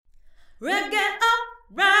Reggae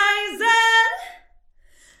Uprising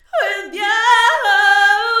with your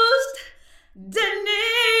host, Daniel.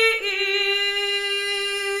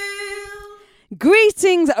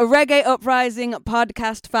 Greetings, Reggae Uprising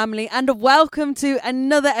podcast family, and welcome to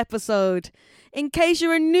another episode. In case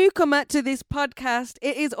you're a newcomer to this podcast,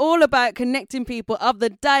 it is all about connecting people of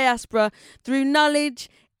the diaspora through knowledge,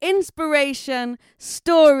 inspiration,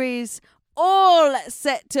 stories, all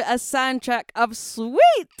set to a soundtrack of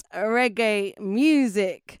sweet reggae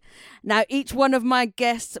music. Now, each one of my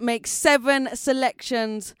guests makes 7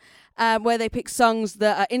 selections where they pick songs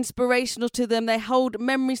that are inspirational to them, they hold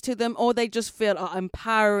memories to them, or they just feel are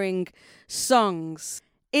empowering songs.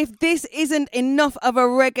 If this isn't enough of a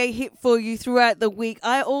reggae hit for you throughout the week,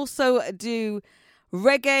 I also do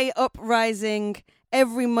Reggae Uprising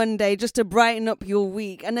every Monday just to brighten up your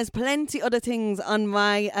week. And there's plenty other things on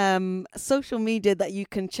my social media that you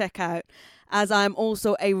can check out, as I'm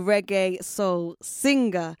also a reggae soul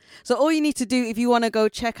singer. So all you need to do if you want to go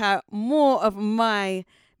check out more of my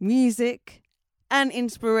music and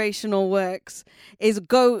inspirational works is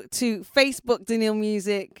go to Facebook Daniel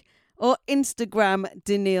Music or Instagram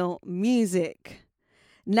Daniel Music.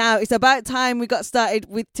 Now, it's about time we got started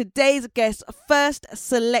with today's guest's first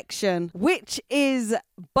selection, which is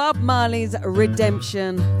Bob Marley's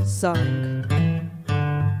Redemption Song.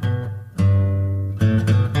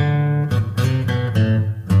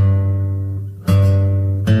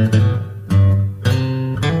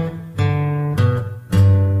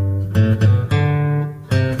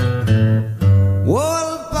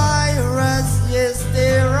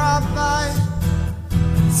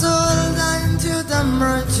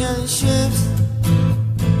 Ships,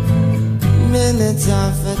 minutes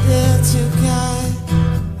of a day to guide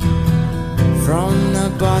from the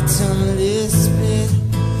bottomless pit,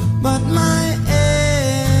 but my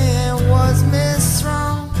aim was made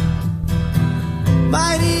strong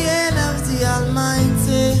by the hand of the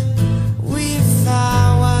Almighty. We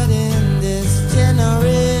forward in this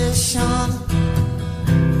generation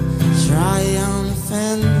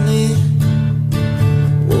triumphantly.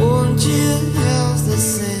 Won't you help the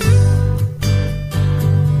same?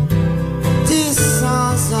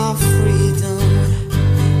 Of freedom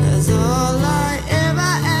is all I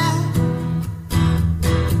ever had.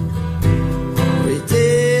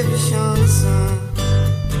 Redemption song,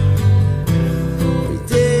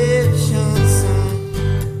 redemption song.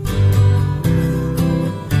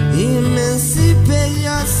 Emancipate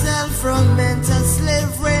yourself from mental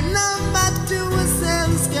slavery. None but to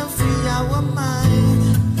ourselves can free our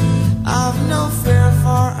mind. I've no fear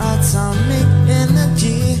for atomic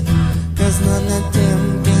energy, 'cause none of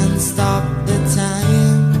them can stop the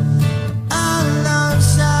time. Our love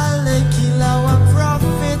shall kill our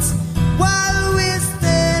prophets while we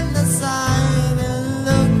stand aside and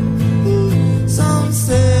look. Some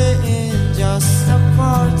say it's just a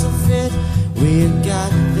part of it. We've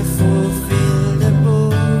got to fulfill the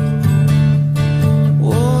book.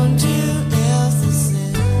 Won't you else the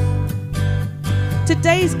same?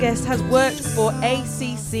 Today's guest has worked for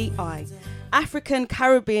ACCI, African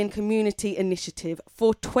Caribbean Community Initiative,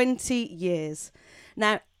 for 20 years.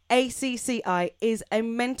 Now, ACCI is a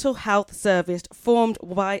mental health service formed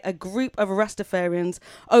by a group of Rastafarians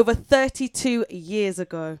over 32 years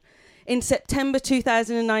ago. In September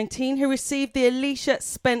 2019, he received the Alicia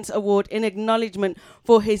Spence Award in acknowledgement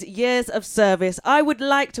for his years of service. I would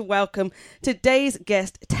like to welcome today's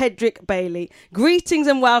guest, Tedrick Bailey. Greetings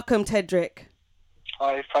and welcome, Tedrick.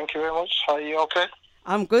 Hi, thank you very much. Are you okay?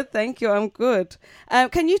 I'm good, thank you. I'm good.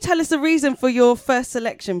 Can you tell us the reason for your first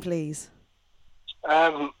selection, please?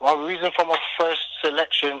 My reason for my first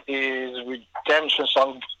selection is Redemption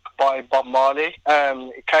Song by Bob Marley.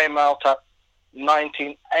 It came out at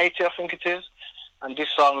 1980, I think it is. And this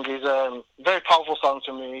song is a very powerful song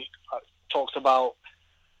to me. It talks about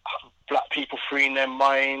black people freeing their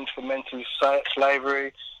mind from mental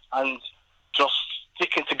slavery and just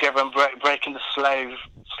sticking together and breaking the slave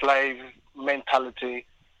mentality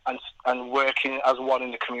and working as one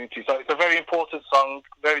in the community. So it's a very important song,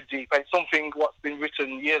 very deep. It's something what's been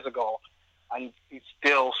written years ago and it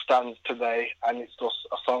still stands today, and it's just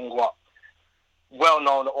a song what well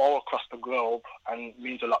known all across the globe and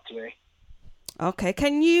means a lot to me. Okay,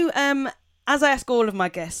 can you, as I ask all of my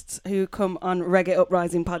guests who come on Reggae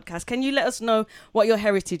Uprising podcast, can you let us know what your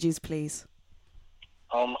heritage is, please?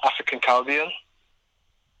 African Caribbean.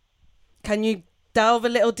 Can you delve a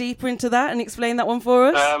little deeper into that and explain that one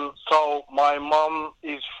for us? So my mom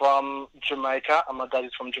is from Jamaica and my dad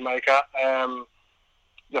is from Jamaica.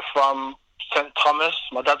 They're from St. Thomas.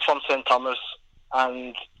 My dad's from St. Thomas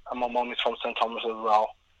and my mom is from St. Thomas as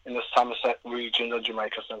well. in the Somerset region of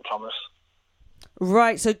Jamaica, St. Thomas.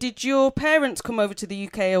 Right. So did your parents come over to the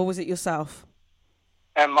UK or was it yourself?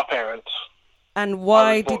 And my parents. And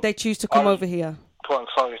why did they choose to come over here?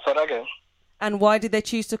 Sorry, say that again. And why did they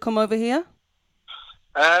choose to come over here?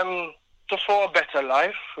 Just for a better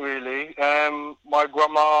life, really. My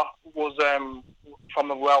grandma was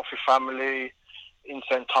from a wealthy family in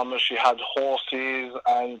St. Thomas. She had horses,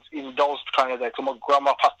 and in those kind of days, so my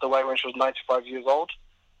grandma passed away when she was 95 years old.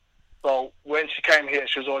 So when she came here,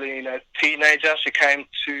 she was only a teenager. She came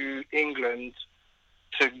to England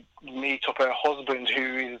to meet up her husband,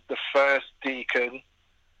 who is the first deacon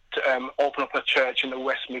to open up a church in the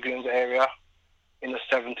West Midlands area in the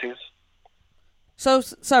 70s. So,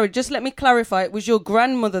 sorry, just let me clarify. It was your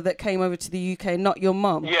grandmother that came over to the UK, not your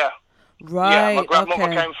mum? Yeah. Right, yeah, my grandmother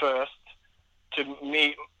okay. came first to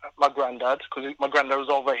meet my granddad, because my granddad was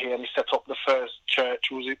over here and he set up the first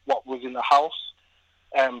church, what was in the house,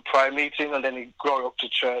 prayer meeting, and then he grew up to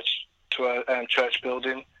a church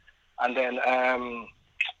building. And then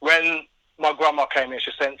when my grandma came here,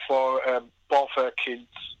 she sent for both her kids,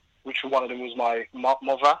 which one of them was my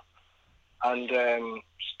mother, and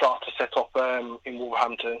start to set up in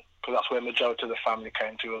Wolverhampton, because that's where majority of the family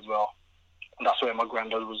came to as well. And that's where my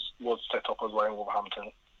granddad was set up as well, in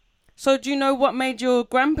Wolverhampton. So do you know what made your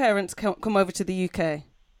grandparents come over to the UK?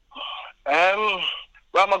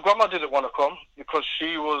 Well, my grandma didn't want to come because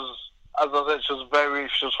she was, as I said, she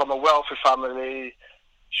was from a wealthy family.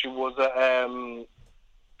 She was the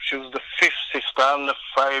fifth sister, and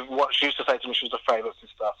what she used to say to me, she was the favourite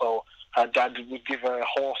sister. So her dad would give her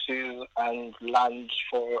horses and land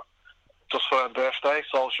just for her birthday.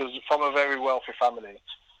 So she was from a very wealthy family.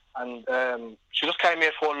 And she just came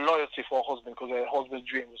here for loyalty for her husband, because her husband's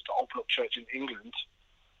dream was to open up church in England,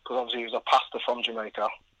 because obviously he was a pastor from Jamaica.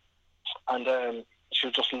 And she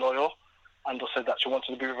was just loyal and just said that she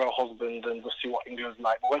wanted to be with her husband and just see what England's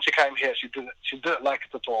like. But when she came here, she didn't like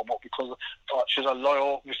it at all. But because she's a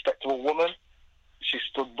loyal, respectable woman, she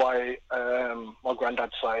stood by my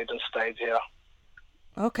granddad's side and stayed here.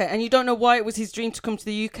 Okay, and you don't know why it was his dream to come to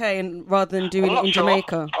the UK and rather than doing it in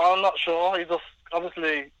Jamaica? I'm not sure. He just,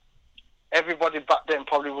 obviously, everybody back then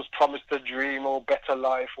probably was promised a dream or better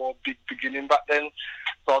life or big beginning back then.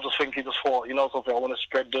 So I just think he just thought, something, I want to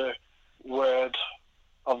spread the word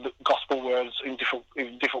of the gospel words in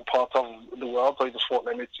different parts of the world. So he just thought,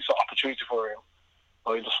 it's an opportunity for him.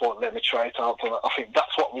 So he just thought, let me try it out. So I think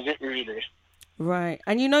that's what was it, really. Right.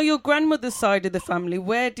 And your grandmother's side of the family,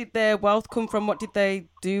 where did their wealth come from? What did they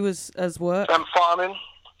do as work?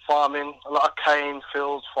 Farming, a lot of cane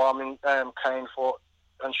fields, farming, cane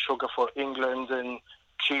and sugar for England and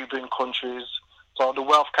Cuban countries. So the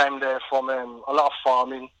wealth came there from a lot of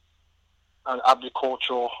farming and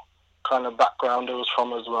agricultural kind of background it was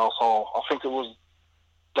from as well. So I think it was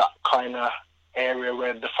that kind of area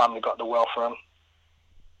where the family got the wealth from.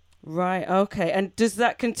 Right, okay. And does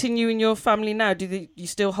that continue in your family now? Do you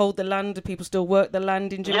still hold the land? Do people still work the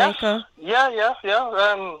land in Jamaica? Yeah. I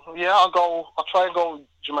try and go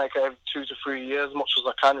Jamaica every 2 to 3 years, as much as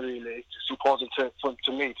I can, really. It's important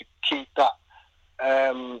to me to keep that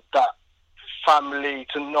family,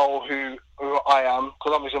 to know who I am,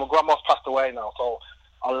 because obviously my grandma's passed away now, so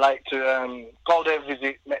I like to go there,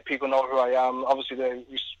 visit, let people know who I am. Obviously they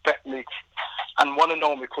respect me and want to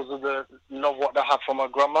know me because of the love what they have for my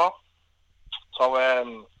grandma. So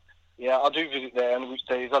I do visit there, and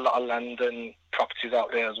there's a lot of land and properties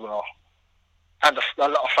out there as well, and a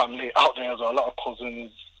lot of family out there as well, a lot of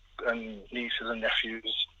cousins and nieces and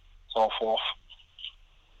nephews, so forth.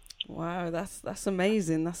 Wow, that's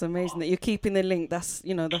amazing. That's amazing that you're keeping the link. That's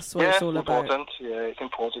what it's all about. Yeah, it's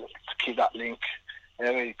important to keep that link.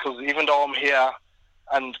 Because even though I'm here,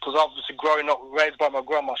 and because obviously growing up, raised by my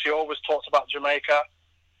grandma, she always talked about Jamaica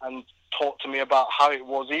and talked to me about how it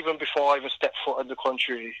was, even before I even stepped foot in the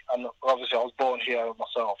country. And obviously I was born here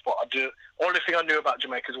myself, but only thing I knew about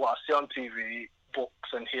Jamaica is what I see on TV, books,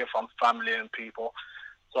 and hear from family and people.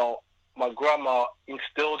 So my grandma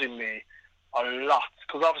instilled in me a lot,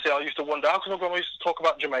 because obviously I used to wonder how come my grandma used to talk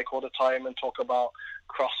about Jamaica all the time and talk about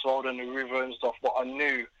Crossroad and the river and stuff, but I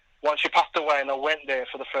knew once she passed away and I went there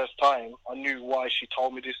for the first time, I knew why she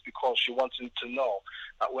told me this, because she wanted to know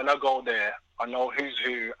that when I go there, I know who's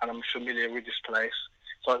who and I'm familiar with this place.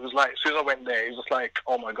 So it was like, as soon as I went there, it was just like,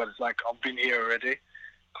 oh my God, it's like I've been here already,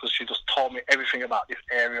 because she just told me everything about this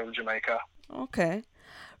area of Jamaica. Okay.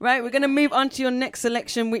 Right, we're going to move on to your next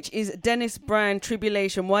selection, which is Dennis Brown,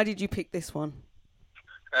 Tribulation. Why did you pick this one?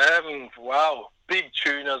 Wow, big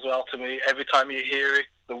tune as well to me. Every time you hear it,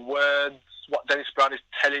 the words, what Dennis Brown is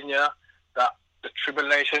telling you, that the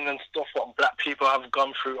tribulation and stuff what black people have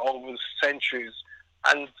gone through over the centuries,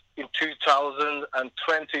 And in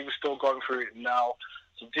 2020, we're still going through it now.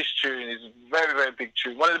 So this tune is a very, very big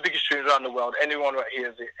tune. One of the biggest tunes around the world. Anyone that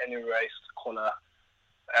hears it, any race, colour,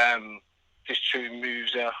 this tune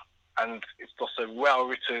moves you. And it's just a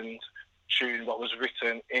well-written tune that was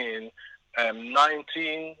written in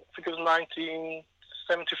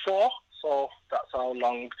 1974. So that's how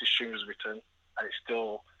long this tune was written. And it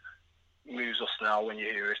still moves us now when you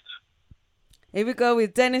hear it. Here we go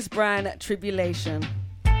with Dennis Brown, Tribulation.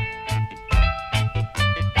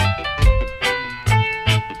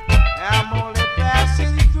 I'm only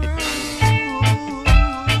passing through.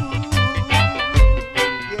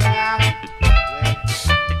 Yeah.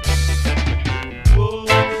 Whoa,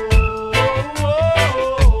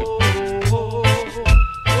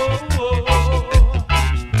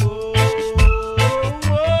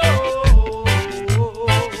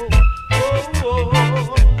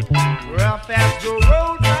 rough as the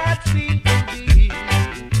road might seem to be,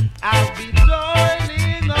 I'll be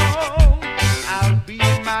toiling on. I'll be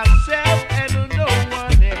myself and no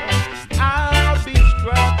one else. I'll be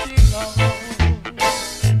strutting on.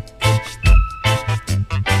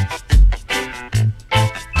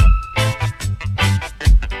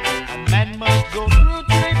 A man must go through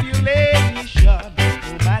tribulation,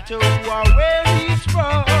 no matter who or where he's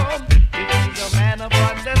from. If he's a man of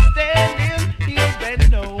understanding, he'll then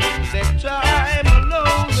know that time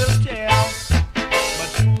alone will tell.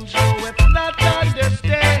 But whosoever not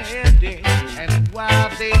understanding, and while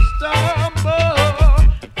they stumble,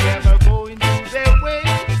 never going to their way.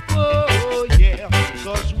 Oh yeah,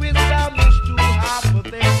 'cause wisdom is too hard for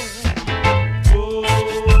them. Oh, oh,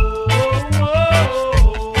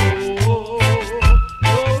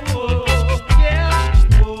 yeah.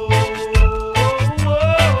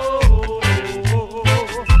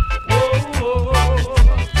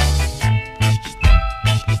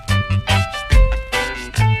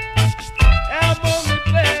 I'm only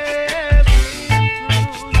passing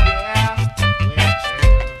through,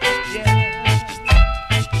 yeah.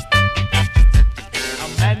 A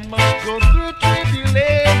man must go through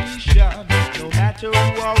tribulation, no matter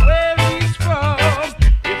who or where he's from.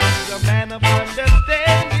 If he's a man of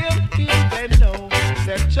understanding, he'll then know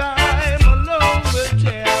that time alone will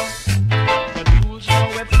tell. But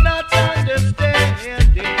whosoever not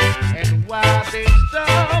understanding, and while they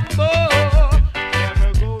stumble,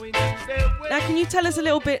 never going to their way. Now, can you tell us a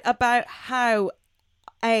little bit about how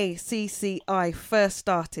ACCI first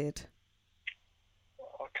started?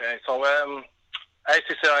 Okay, so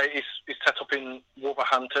ACCI is set up in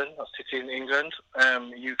Wolverhampton, a city in England,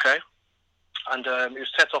 UK. And it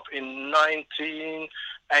was set up in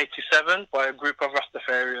 1987 by a group of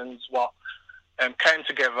Rastafarians what came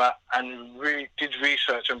together and did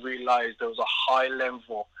research and realised there was a high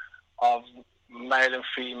level of male and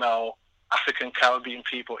female African Caribbean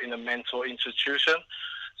people in a mental institution.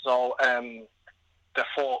 So they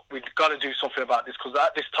thought we've got to do something about this, because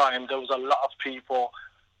at this time there was a lot of people,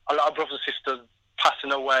 a lot of brothers and sisters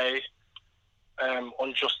passing away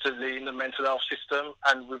unjustly in the mental health system,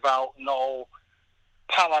 and without no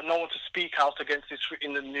power, no one to speak out against this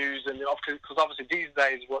in the news. And because obviously these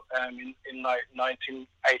days, in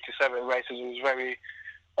 1987, racism was very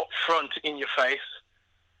upfront in your face.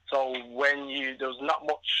 So when there was not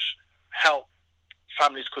much help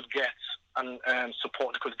families could get and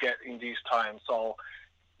support they could get in these times. So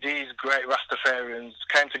these great Rastafarians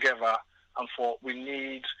came together and thought we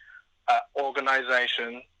need an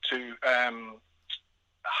organisation to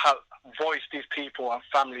voice these people and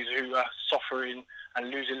families who are suffering and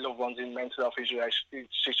losing loved ones in mental health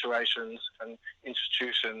situations and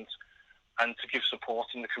institutions, and to give support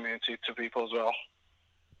in the community to people as well.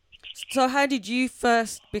 So how did you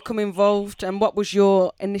first become involved, and what was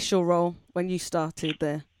your initial role when you started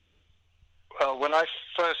there? Well, when I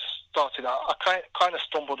first started, I kind of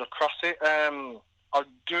stumbled across it. I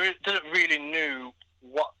didn't really knew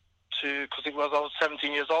what to, because I was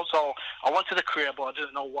 17 years old, so I wanted a career, but I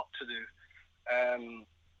didn't know what to do.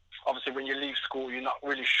 Obviously, when you leave school, you're not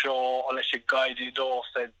really sure unless you're guided or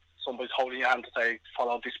said somebody's holding your hand to say,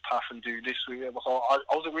 follow this path and do this. So I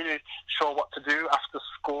wasn't really sure what to do after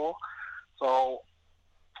school. So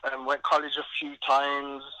went college a few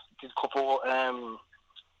times, did a couple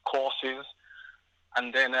courses,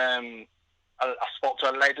 and then I spoke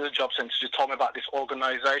to a lady at the job centre. She told me about this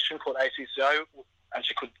organisation called ACCI, and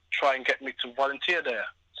she could try and get me to volunteer there.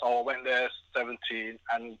 So I went there 17,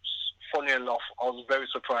 and funny enough, I was very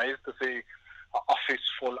surprised to see an office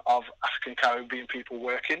full of African Caribbean people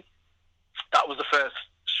working. That was the first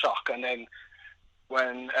shock. And then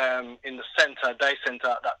when in the centre, day centre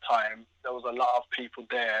at that time, there was a lot of people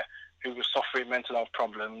there who were suffering mental health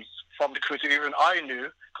problems from the community. Even I knew,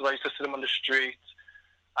 because I used to see them on the street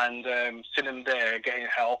and see them there getting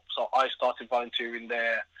help. So I started volunteering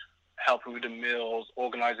there, helping with the meals,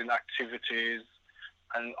 organising activities,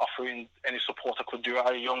 and offering any support I could do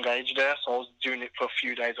at a young age there. So I was doing it for a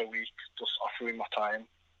few days a week, just offering my time.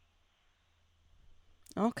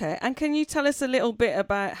 Okay, and can you tell us a little bit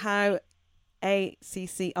about how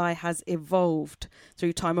ACCI has evolved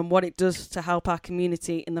through time and what it does to help our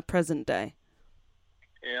community in the present day?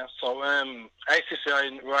 Yeah, so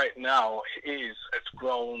ACCI right now it's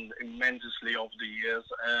grown immensely over the years.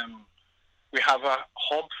 We have a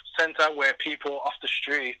hub centre where people off the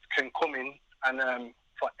street can come in and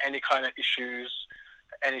for any kind of issues,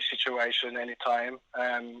 any situation, anytime,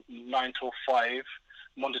 9 till 5,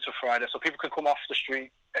 Monday to Friday. So people can come off the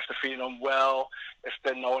street if they're feeling unwell, if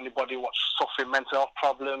they know anybody what's suffering mental health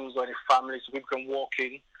problems or any families, so people can walk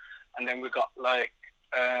in. And then we've got like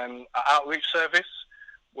an outreach service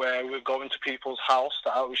where we're going to people's house,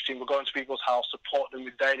 the outreach team, we're going to people's house, support them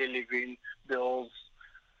with daily living, bills,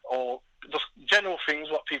 or just general things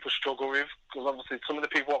what people struggle with. Because obviously some of the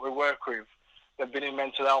people what we work with, they've been in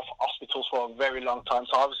mental health hospitals for a very long time.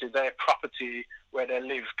 So obviously their property where they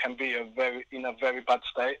live can be in a very bad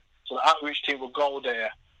state. So the outreach team will go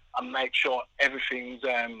there and make sure everything's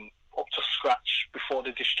up to scratch before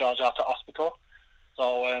they discharge out of hospital.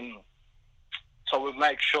 So we'll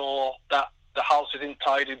make sure that the house is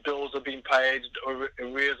tidy, bills are being paid,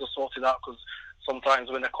 arrears are sorted out, because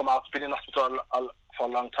sometimes when they come out, been in hospital for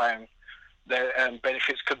a long time, their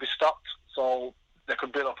benefits could be stopped. So they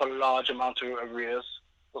could build up a large amount of arrears.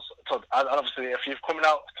 So, and obviously, if you're coming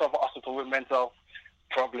out of hospital with mental health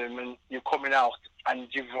problem and you're coming out and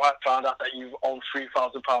you've found out that you've owned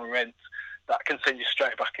 £3,000 rent, that can send you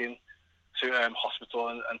straight back in to hospital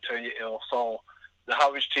and turn you ill. So the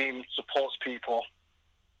outreach team supports people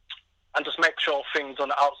and just make sure things on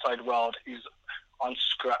the outside world is on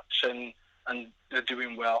scratch and they're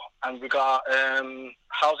doing well. And we got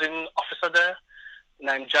housing officer there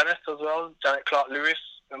named Janet as well, Janet Clark Lewis,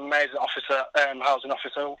 amazing officer, housing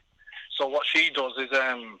officer. So what she does is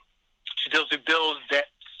she deals with bills, debts,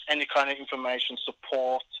 any kind of information,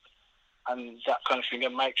 support, and that kind of thing,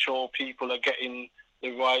 and make sure people are getting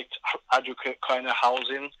the right adequate kind of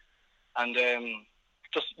housing, and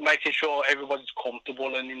just making sure everybody's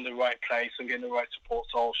comfortable and in the right place and getting the right support.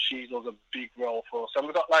 So she does a big role for us. And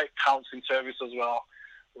we've got like counselling service as well.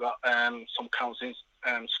 We've got some counselling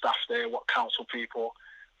staff there, what counsel people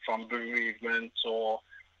from bereavement, or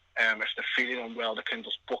if they're feeling unwell, they can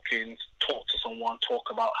just book in, talk to someone,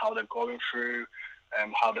 talk about how they're going through,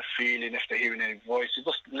 how they're feeling, if they're hearing any voices,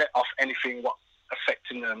 just let off anything what's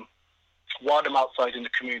affecting them while they're outside in the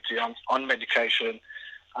community on medication,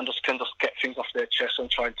 and just can just get things off their chest and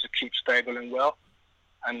try to keep stable and well.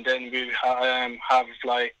 And then we have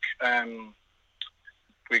like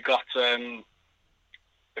we got the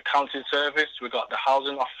counselling service, we got the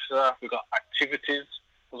housing officer, we got activities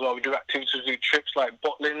as well. We do activities, we do trips like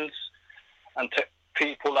Butlins, and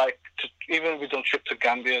people like even we've done trip to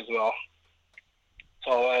Gambia as well.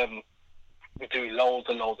 So we do loads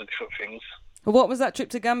and loads of different things. What was that trip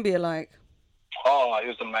to Gambia like? Oh, it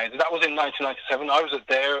was amazing. That was in 1997. I wasn't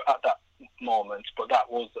there at that moment, but that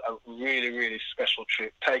was a really, really special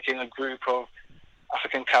trip. Taking a group of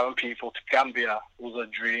African Karen people to Gambia was a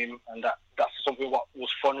dream, and that's something what was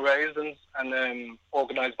fundraised and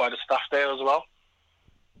organised by the staff there as well.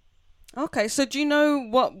 Okay, so do you know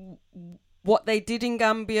what they did in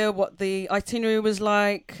Gambia, what the itinerary was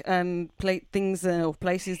like, and things or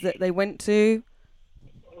places that they went to?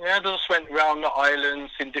 Yeah, they just went around the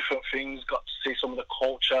islands, seen different things, got to see some of the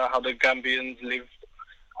culture, how the Gambians lived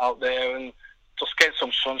out there, and just get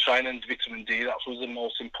some sunshine and vitamin D. That was the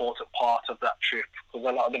most important part of that trip, because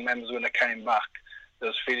a lot of the members, when they came back, they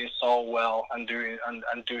was feeling so well and doing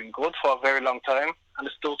good for a very long time, and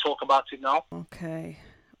they still talk about it now. Okay.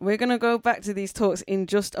 We're going to go back to these talks in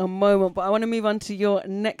just a moment, but I want to move on to your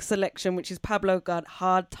next selection, which is Pablo God,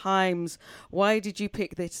 Hard Times. Why did you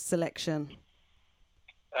pick this selection?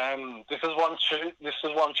 This is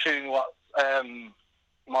one tune what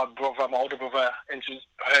my older brother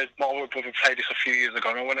played this a few years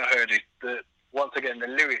ago, and when I heard it, once again the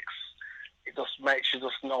lyrics, it just makes you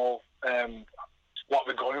just know what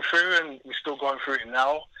we're going through, and we're still going through it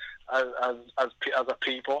now as a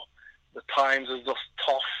people. The times are just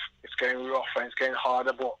tough. It's getting rough and it's getting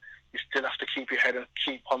harder, but you still have to keep your head and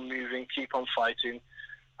keep on moving, keep on fighting.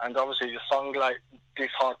 And obviously, a song like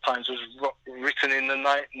This Hard Times was written in the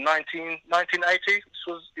 1980.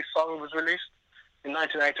 This song was released in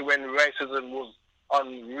 1980 when racism was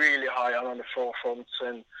on really high and on the forefront,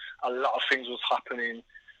 and a lot of things was happening,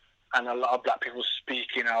 and a lot of black people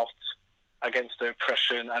speaking out. against the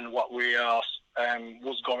oppression and what we are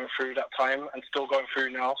was going through that time and still going through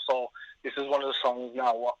now. So this is one of the songs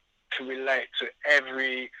now what can relate to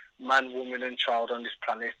every man, woman and child on this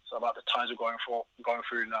planet about the times we're going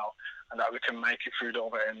through now, and that we can make it through the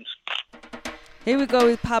other end. Here we go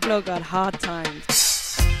with Pablo Got Hard Times.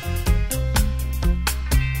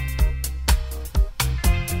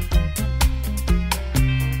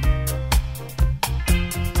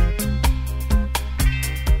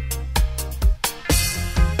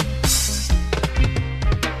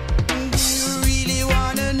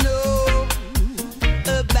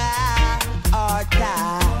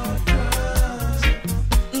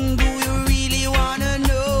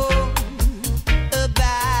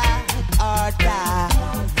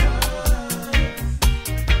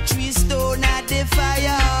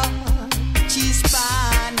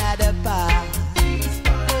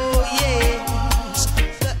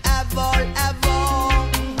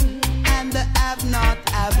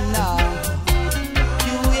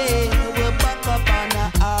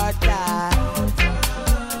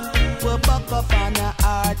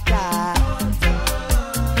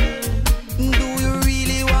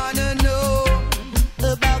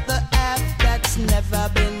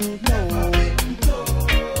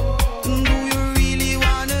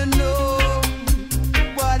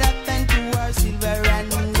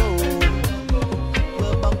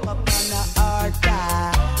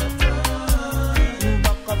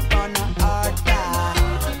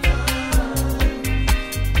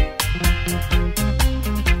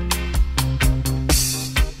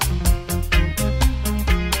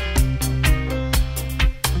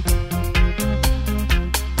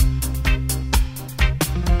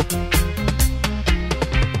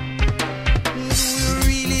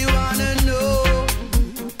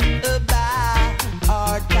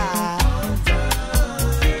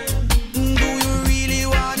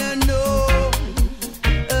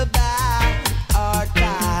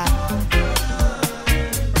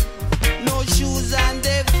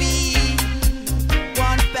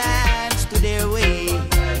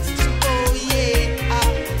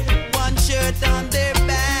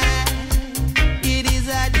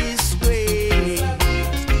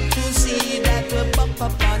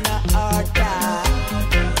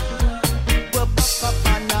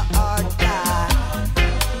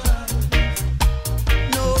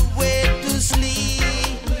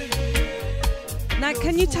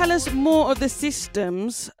 Can you tell us more of the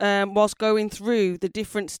systems whilst going through the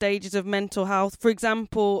different stages of mental health? For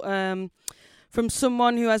example, from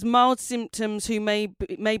someone who has mild symptoms who may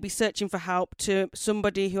be searching for help to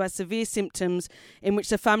somebody who has severe symptoms in which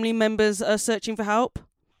the family members are searching for help?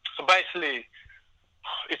 So basically,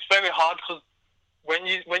 it's very hard because when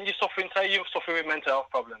you're suffering, say you're suffering with mental health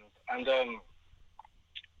problems, and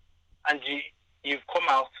you've come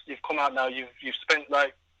out now, you've spent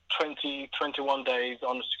like 21 days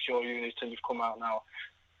on the secure unit and you've come out now.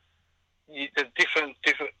 There's different,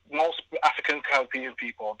 most African Caribbean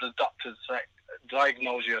people, the doctors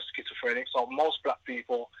diagnose you as schizophrenic. So most black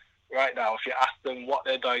people right now, if you ask them what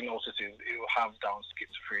their diagnosis is, it will have down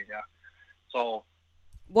schizophrenia. So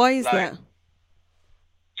why is that?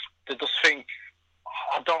 They just think,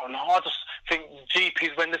 I don't know, I just think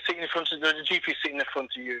GPs, when they're sitting in front of the GP sitting in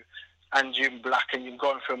front of you and you're black and you're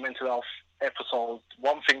going through a mental health episode,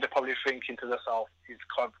 one thing they're probably thinking to themselves is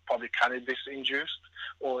probably cannabis induced,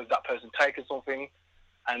 or is that person taking something,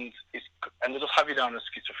 and they just have you down as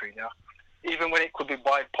schizophrenia, even when it could be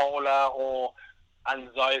bipolar or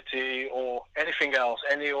anxiety or anything else,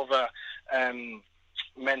 any other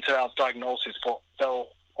mental health diagnosis, but they'll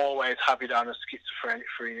always have you down as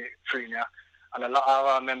schizophrenia. And a lot of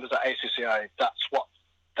our members at ACCI, that's what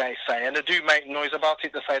they say, and they do make noise about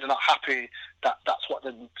it. They say they're not happy that that's what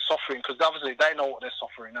they're suffering, because obviously they know what they're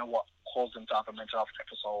suffering and what caused them to have a mental health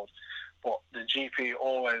episode. But the GP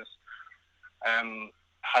always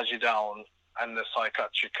has you down, and the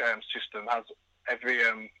psychiatric system has every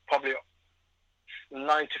probably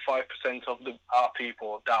 95% of our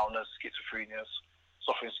people down as schizophrenias,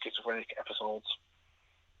 suffering schizophrenic episodes.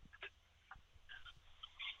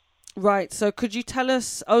 Right, so could you tell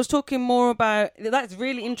us, I was talking more about, that's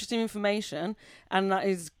really interesting information and that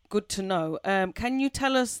is good to know. Can you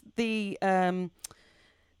tell us the how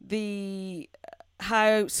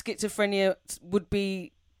schizophrenia would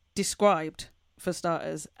be described for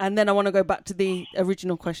starters? And then I want to go back to the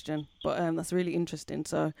original question, but that's really interesting.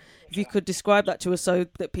 So if you could describe that to us so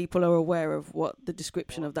that people are aware of what the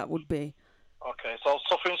description of that would be. Okay, so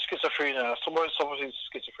suffering schizophrenia, someone suffering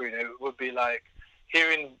schizophrenia would be like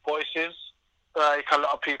hearing voices. Like a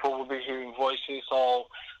lot of people will be hearing voices, so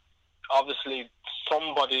obviously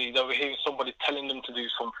they were hearing somebody telling them to do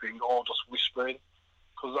something or just whispering.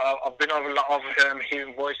 Because I've been on a lot of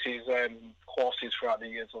hearing voices courses throughout the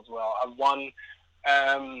years as well. And one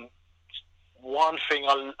thing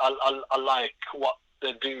I like what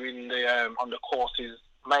they do in the on the courses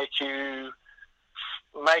make you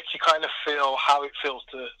kind of feel how it feels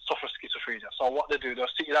to suffer schizophrenia. So what they do, they'll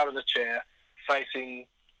sit you down in the chair facing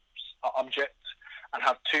an object and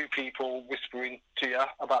have two people whispering to you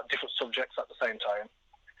about different subjects at the same time.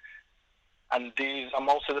 And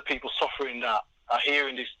most of the people suffering that are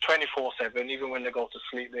hearing this 24/7, even when they go to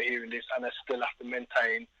sleep, they're hearing this, and they still have to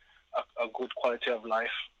maintain a good quality of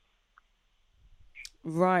life.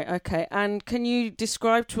 Right, okay. And can you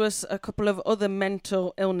describe to us a couple of other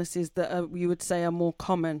mental illnesses that you would say are more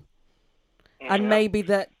common? And maybe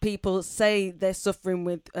that people say they're suffering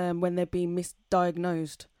with when they're being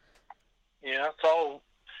misdiagnosed? Yeah, so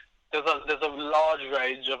there's a large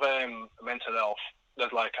range of mental health.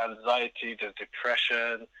 There's like anxiety, there's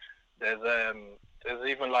depression, there's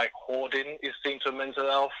even like hoarding is seen to mental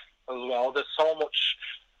health as well. There's so much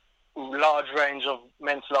large range of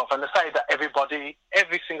mental health, and they say that every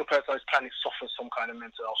single person on this planet suffers some kind of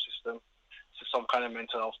mental health some kind of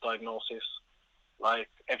mental health diagnosis. Like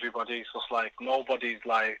everybody's just like nobody's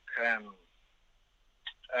like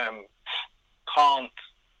can't.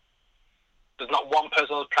 There's not one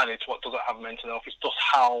person on the planet what doesn't have mental health. It's just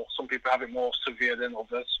how some people have it more severe than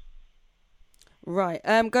others. Right.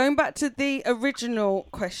 Going back to the original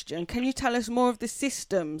question, can you tell us more of the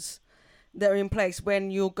systems that are in place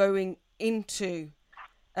when you're going into,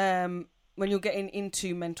 when you're getting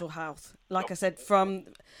into mental health? Like I said,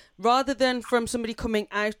 rather than from somebody coming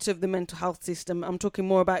out of the mental health system, I'm talking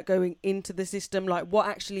more about going into the system. Like what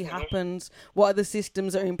actually happens? What are the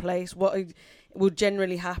systems that are in place? What will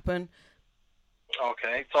generally happen?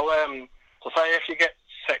 Okay, so say if you get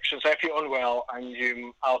sections, say if you're unwell and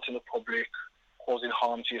you're out in the public causing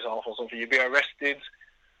harm to yourself or something, you'll be arrested.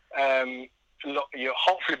 You'll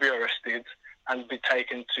hopefully be arrested and be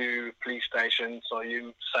taken to police station so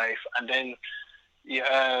you're safe, and then you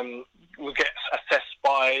will get assessed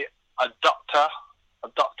by a doctor,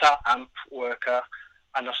 AMP worker,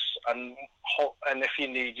 and if you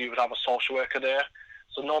need, you would have a social worker there.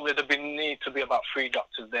 So normally there need to be about 3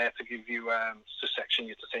 doctors there to give you to section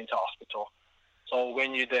you to send to hospital. So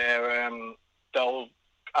when you're there, they'll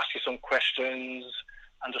ask you some questions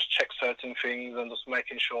and just check certain things and just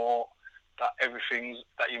making sure that everything's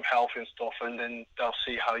that you're healthy and stuff, and then they'll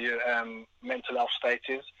see how your mental health state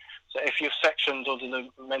is. So if you're sectioned under the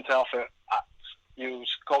Mental Health Act, you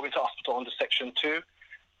go into hospital under Section 2,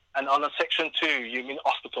 and on Section 2 you're in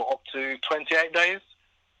hospital up to 28 days.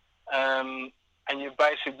 And you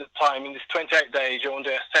basically the time in this 28 days you're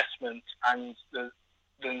under assessment, and the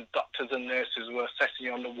doctors and nurses were assessing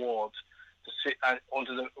you on the ward to see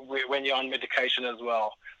when you're on medication as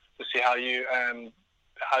well, to see how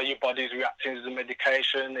your body's reacting to the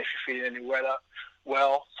medication, if you feel any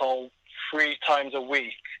well. So 3 times a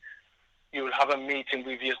week you will have a meeting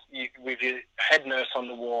with your head nurse on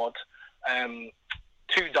the ward,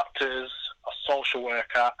 2 doctors, a social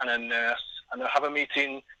worker, and a nurse. And they'll have a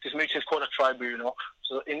meeting. This meeting is called a tribunal.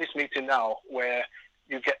 So in this meeting now, where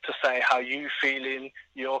you get to say how you feeling,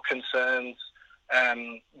 your concerns,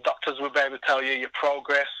 doctors will be able to tell you your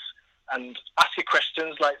progress and ask you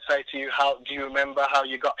questions like say to you, how do you remember how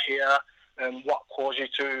you got here? What caused you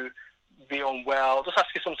to be unwell? Just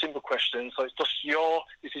ask you some simple questions. So it's just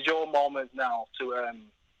this is your moment now to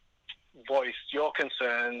voice your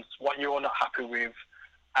concerns, what you're not happy with,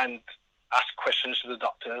 and ask questions to the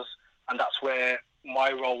doctors. And that's where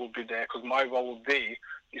my role will be there, because my role will be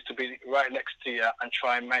is to be right next to you and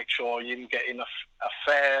try and make sure you're getting a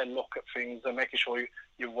fair look at things and making sure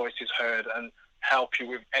your voice is heard and help you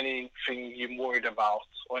with anything you're worried about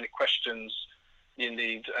or any questions you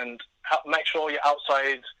need, and make sure you're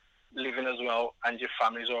outside living as well and your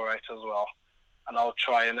family's all right as well. And I'll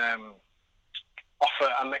try and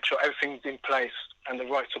offer and make sure everything's in place and the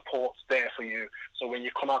right support's there for you, so when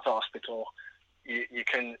you come out of hospital, you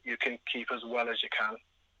can keep as well as you can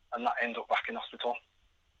and not end up back in hospital.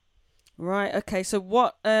 Right, okay. So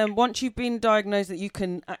what once you've been diagnosed that you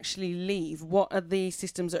can actually leave, what are the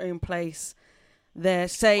systems that are in place there?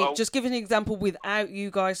 Just give an example without you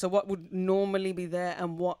guys. So what would normally be there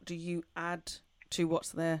and what do you add to what's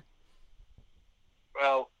there?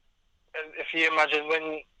 Well, if you imagine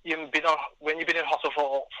when you've been in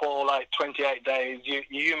hospital for like 28 days, your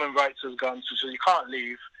human rights has gone, so you can't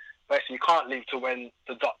leave. Basically, you can't leave till when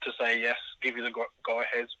the doctors say yes, give you the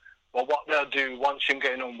go-ahead. Well, what they'll do, once you're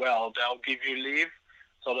getting unwell, they'll give you leave.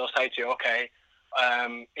 So they'll say to you, okay,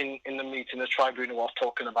 in the meeting, the tribunal I was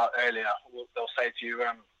talking about earlier, they'll say to you,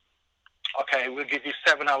 okay, we'll give you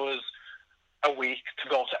 7 hours a week to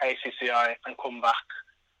go to ACCI and come back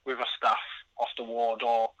with a staff off the ward,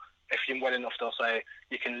 or if you're well enough, they'll say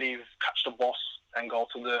you can leave, catch the bus, and go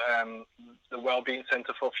to the wellbeing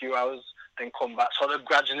centre for a few hours, then come back. So they're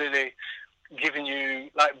gradually giving you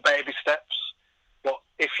like baby steps. But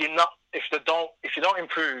if you don't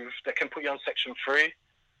improve, they can put you on Section 3,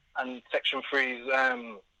 and Section 3 is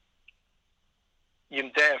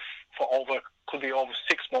you're there for could be over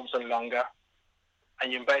 6 months and longer,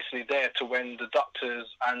 and you're basically there to when the doctors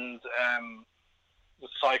and the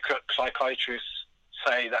psychiatrists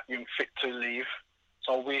say that you're fit to leave.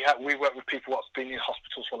 So we work with people what's been in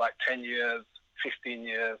hospitals for like 10 years, 15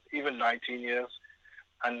 years, even 19 years,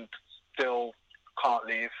 and still can't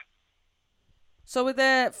leave. So are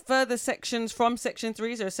there further sections from Section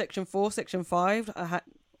 3? Is there a Section 4, Section 5?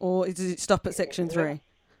 Or does it stop at Section 3?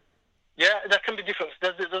 Yeah, there can be different.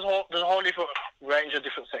 There's a whole different range of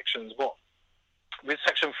different sections, but with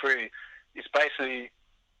Section 3, it's basically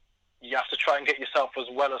you have to try and get yourself as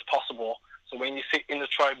well as possible. So when you sit in the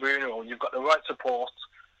tribunal, you've got the right support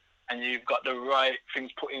and you've got the right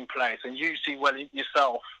things put in place, and you see well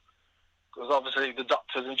yourself, because obviously the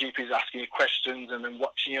doctors and GPs asking you questions and then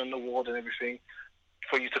watching you on the ward and everything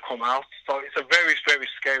for you to come out. So it's a very, very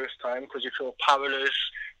scary time because you feel powerless,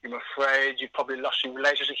 you're afraid, you've probably lost your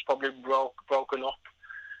relationships, probably broken up.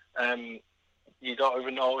 You don't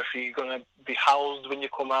even know if you're going to be housed when you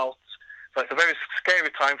come out. So it's a very scary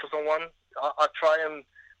time for someone. I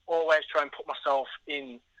always try and put myself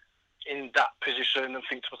in that position and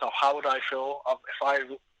think to myself, how would I feel if I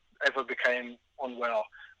ever became unwell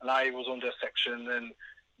and I was under a section, and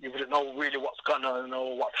you wouldn't know really what's going on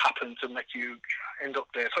or what's happened to make you end up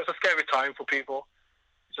there. So it's a scary time for people.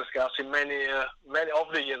 It's a scary. I've seen many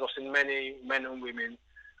over the years. I've seen many men and women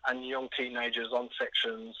and young teenagers on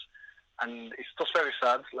sections, and it's just very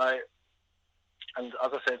sad. And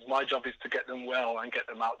as I said, my job is to get them well and get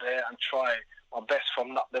them out there and try my best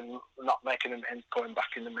from not making them end going back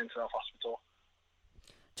in the mental health hospital.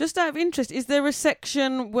 Just out of interest, is there a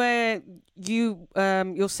section where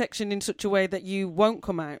you're sectioned in such a way that you won't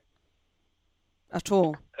come out at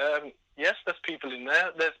all? Yes, there's people in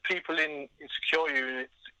there. There's people in secure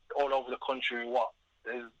units all over the country.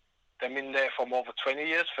 They've been there for over 20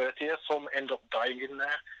 years, 30 years. Some end up dying in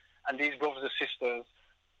there. And these brothers and sisters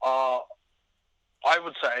are, I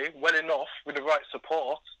would say, well enough with the right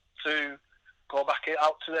support to go back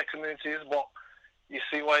out to their communities. But you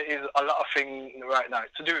see why it is a lot of things right now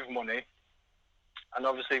to do with money. And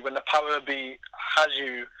obviously when the power be has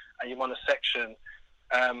you and you're on a section,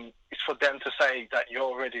 it's for them to say that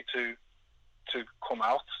you're ready to come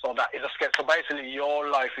out. So that is a scare. So basically your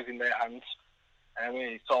life is in their hands.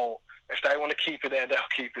 So if they want to keep it there, they'll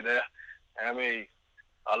keep it there.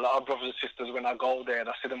 A lot of brothers and sisters, when I go there and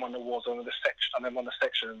I see them on the walls on the section, and them on the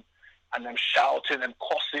section, and them shouting and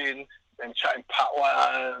cussing, them chatting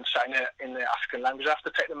patwa and chatting in their African language, I have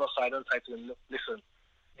to take them aside and say to them, listen,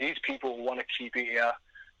 these people want to keep it here.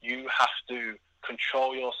 You have to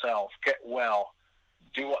control yourself, get well,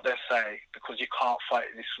 do what they say, because you can't fight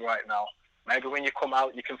this right now. Maybe when you come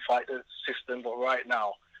out, you can fight the system, but right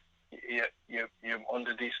now, you're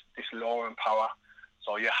under this law and power.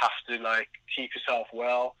 So you have to keep yourself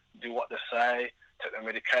well, do what they say, take the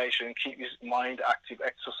medication, keep your mind active,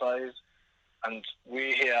 exercise. And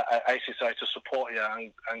we're here at ACCI to support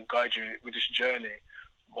you and guide you with this journey.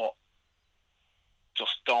 But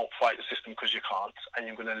just don't fight the system because you can't, and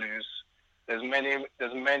you're going to lose. There's many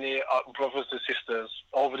brothers and sisters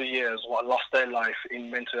over the years who have lost their life in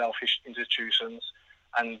mental health institutions,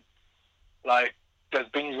 and there's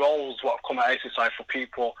been roles what have come at ACCI for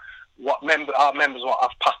people. Our members what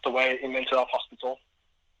have passed away in mental health hospital.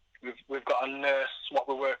 We've got a nurse what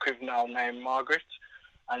we work with now named Margaret,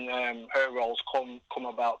 and her roles come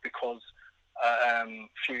about because a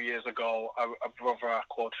few years ago a brother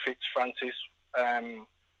called Francis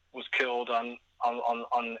was killed in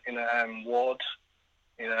a ward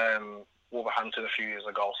in Wolverhampton a few years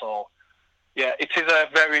ago. So yeah, it is a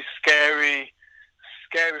very scary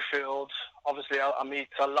field. Obviously, I meet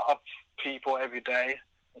a lot of people every day.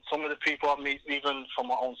 And some of the people I meet even from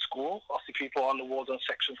my own school. I see people on the wards and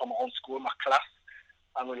section from my own school, my class,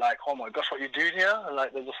 and we're like, oh my gosh, what are you doing here? And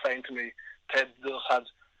they're just saying to me, Ted just had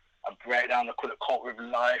a breakdown, I couldn't cope with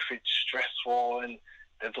life, it's stressful, and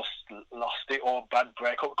they just lost it, or a bad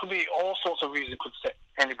breakup. It could be all sorts of reasons could set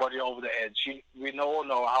anybody over the edge. We all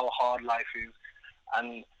know how hard life is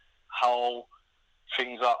and how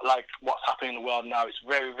things are, what's happening in the world now. It's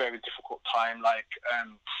very, very difficult time.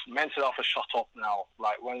 Mental health has shot up now.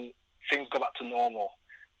 When things go back to normal,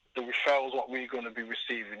 the referrals what we're going to be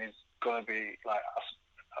receiving is going to be like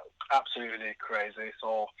absolutely crazy.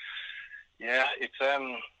 So yeah, it's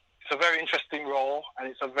a very interesting role, and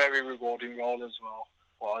it's a very rewarding role as well,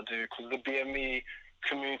 what I do, because the BME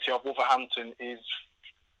community of Wolverhampton is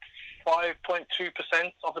 5.2%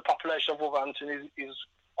 of the population of Wolverhampton is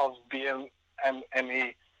of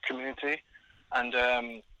BME community, and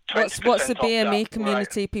 20% What's the of BME that,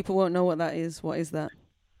 community? right. People won't know what that is. What is that?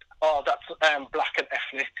 Oh, that's black and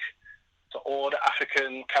ethnic. So all the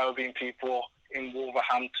African Caribbean people in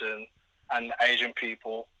Wolverhampton and Asian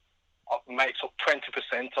people makes up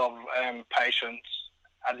 20% of patients,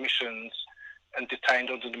 admissions, and detained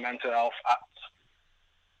under the Mental Health Act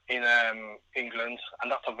in England,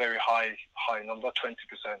 and that's a very high number, 20%.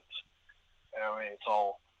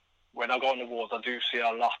 So when I go on the wards, I do see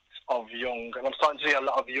a lot of young, and I'm starting to see a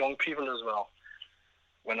lot of young people as well.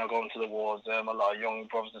 When I go into the wards, a lot of young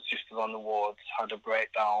brothers and sisters on the wards had a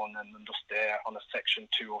breakdown and they're just there on a section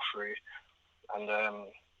 2 or 3, and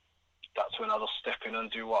that's when I just step in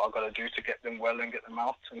and do what I've got to do to get them well and get them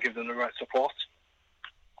out and give them the right support.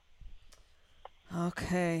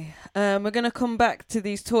 Okay, we're going to come back to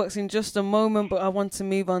these talks in just a moment, but I want to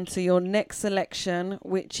move on to your next selection,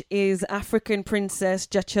 which is African Princess,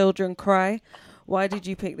 Ja Children Cry. Why did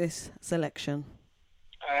you pick this selection?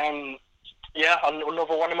 Yeah,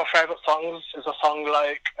 another one of my favourite songs is a song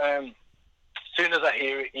like, as soon as I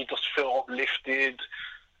hear it, you just feel uplifted.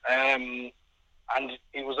 And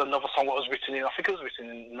it was another song that was written in, I think it was written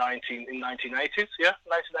in 1980s, yeah,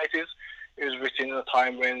 1980s. It was written in a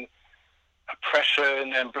time when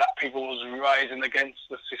oppression and black people was rising against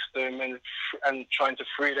the system and trying to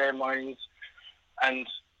free their minds. And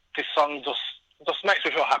this song just makes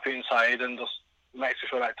me feel happy inside and just makes me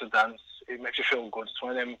feel like to dance. It makes you feel good. It's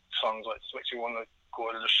one of them songs that just makes you want to go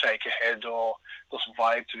and just shake your head or just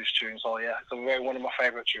vibe to this tune. So yeah, it's one of my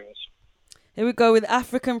favourite tunes. Here we go with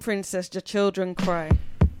African Princess, Ja Children Cry.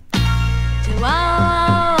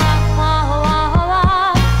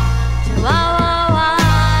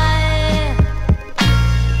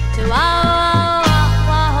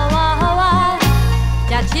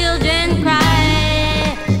 Ja children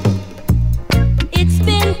cry. It's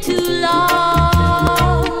been too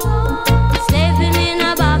long slaving in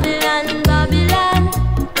a Babylon, Babylon.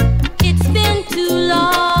 It's been too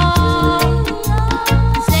long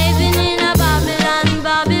slaving in a Babylon,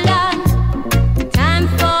 Babylon. Time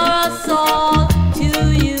for us all to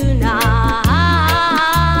unite.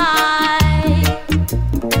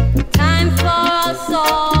 Time for us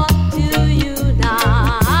all to unite.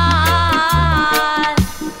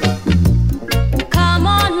 Come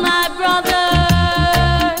on, my brothers.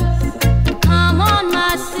 Come on,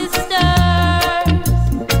 my sisters.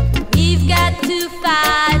 We've got to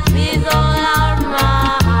fight with all our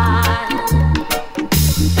might.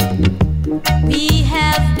 We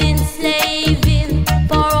have been slaving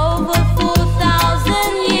for over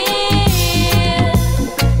 4,000 years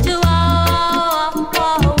to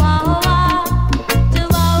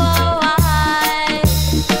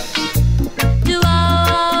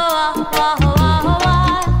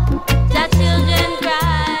that children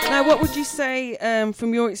cry. Now, what would you say,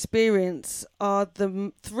 from your experience, are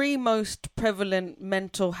the 3 most prevalent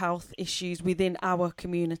mental health issues within our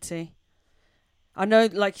community? I know,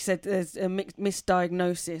 like you said, there's a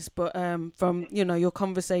misdiagnosis, but from your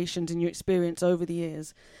conversations and your experience over the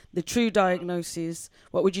years, the true diagnosis,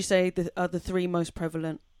 what would you say are the 3 most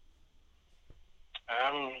prevalent?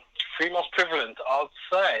 3 most prevalent, I'd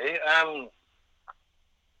say.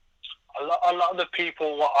 A lot of the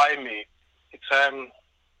people what I meet, it's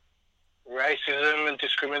racism and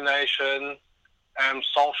discrimination,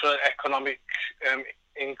 social and economic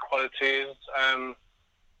inequalities,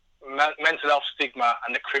 mental health stigma,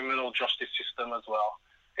 and the criminal justice system as well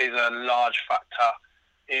is a large factor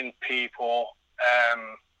in people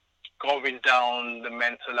going down the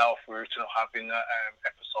mental health route and having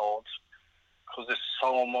episodes, because there's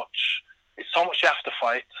so much you have to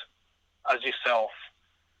fight as yourself,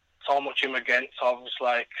 so much you're against. Obviously,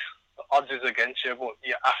 like, the odds is against you, but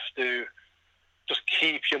you have to just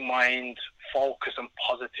keep your mind focused and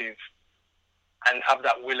positive and have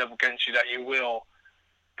that will against you that you will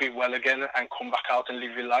be well again and come back out and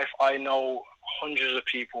live your life. I know hundreds of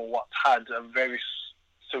people what had a very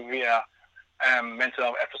severe mental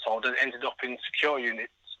health episode and ended up in secure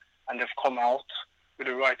units, and they've come out with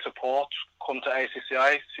the right support, come to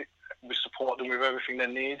ACCI, we support them with everything they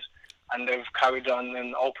need, and they've carried on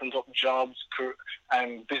and opened up jobs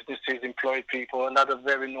and businesses, employed people, and had a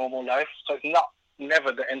very normal life. So it's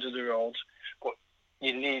never the end of the road, but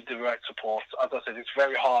you need the right support. As I said, it's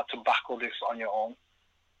very hard to battle this on your own.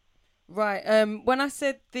 Right. When I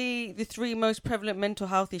said the three most prevalent mental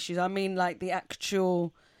health issues, I mean like the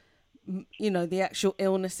actual, the actual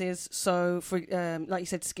illnesses. So for like you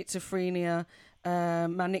said, schizophrenia,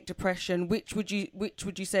 manic depression. Which would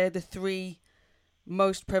you say are the three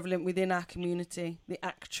most prevalent within our community? The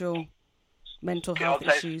actual mental health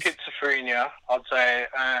issues. I'd say schizophrenia. I'd say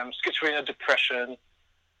schizophrenia, depression,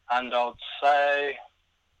 and I'd say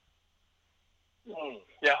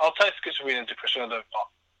schizophrenia and depression are the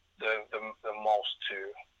most to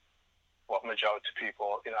what majority of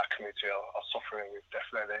people in our community are suffering with,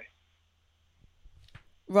 definitely.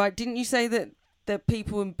 Right. Didn't you say that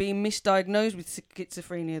people are being misdiagnosed with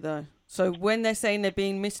schizophrenia though? So when they're saying they're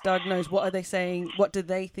being misdiagnosed, what are they saying? What do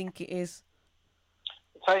they think it is?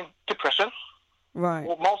 Saying depression. Right.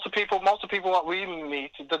 Well, most of the people that we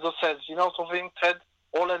meet, they just says, you know something, Ted,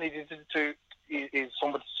 all I needed to do is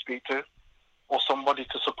somebody to speak to, or somebody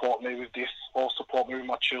to support me with this, or support me with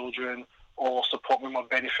my children, or support me with my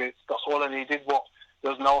benefits. That's all I needed, but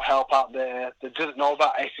there's no help out there. They didn't know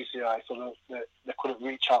about ACCI, so they couldn't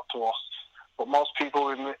reach out to us. But most people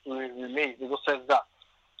we meet, they just says that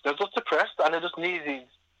they're just depressed and they just need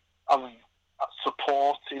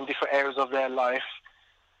support in different areas of their life,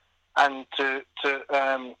 and to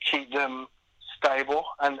keep them stable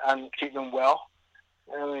and keep them well.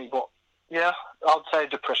 But yeah, I'd say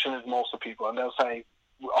depression is most of people, and they'll say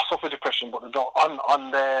I suffer depression, but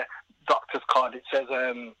on their doctor's card it says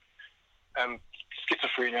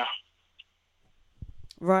schizophrenia.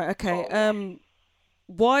 Right. Okay.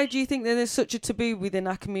 Why do you think that there's such a taboo within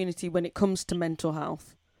our community when it comes to mental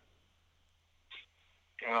health?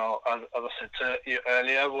 Well, as I said to you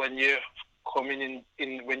earlier, when you're coming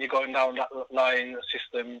in when you're going down that line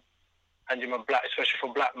system, and you're black, especially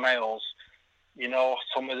for black males,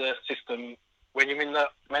 some of the system, when you're in the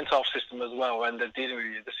mental health system as well, when they're dealing with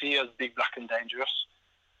you, they see you as big, black and dangerous.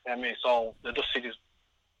 You know what I mean? So they just see this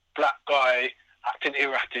black guy acting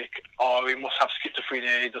erratic, or he must have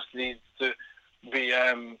schizophrenia, he just needs to be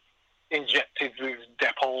injected with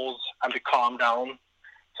Depols and be calmed down.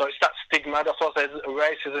 So it's that stigma. That's what I said.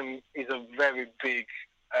 Racism is a very big,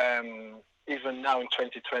 even now in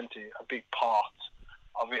 2020, a big part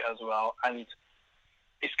of it as well. And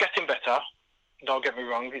it's getting better. Don't get me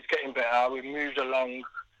wrong. It's getting better. We've moved along,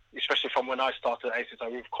 especially from when I started at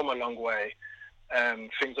ACCI. We've come a long way.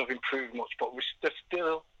 Things have improved much, but there's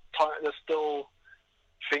still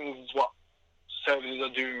things what services are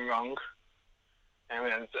doing wrong.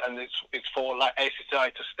 And it's for like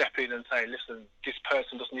ACCI to step in and say, listen, this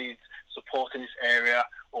person just needs support in this area,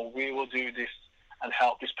 or we will do this and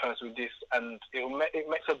help this person with this, and it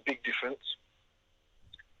makes a big difference.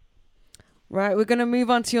 Right, we're going to move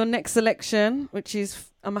on to your next selection, which is,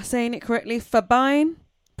 am I saying it correctly, Fabine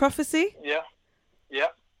Prophecy? Yeah,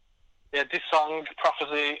 this song,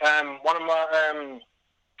 Prophecy, one of my,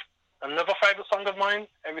 another favourite song of mine.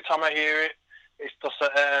 Every time I hear it, it's just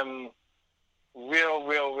a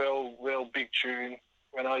real big tune.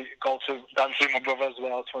 When I go to dance with my brother as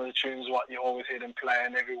well, it's one of the tunes what you always hear them play,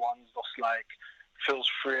 and everyone's just like feels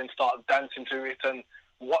free and start dancing to it. And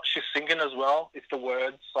what she's singing as well, it's the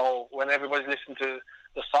words. So when everybody's listening to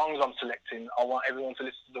the songs I'm selecting, I want everyone to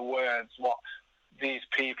listen to the words, what these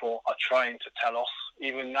people are trying to tell us.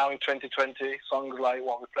 Even now in 2020, songs like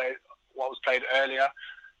what was played earlier,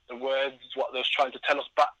 the words, what they was trying to tell us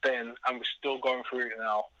back then, and we're still going through it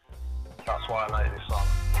now. That's why I like this song.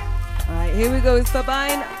 All right, here we go with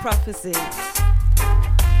Fabine Prophecy.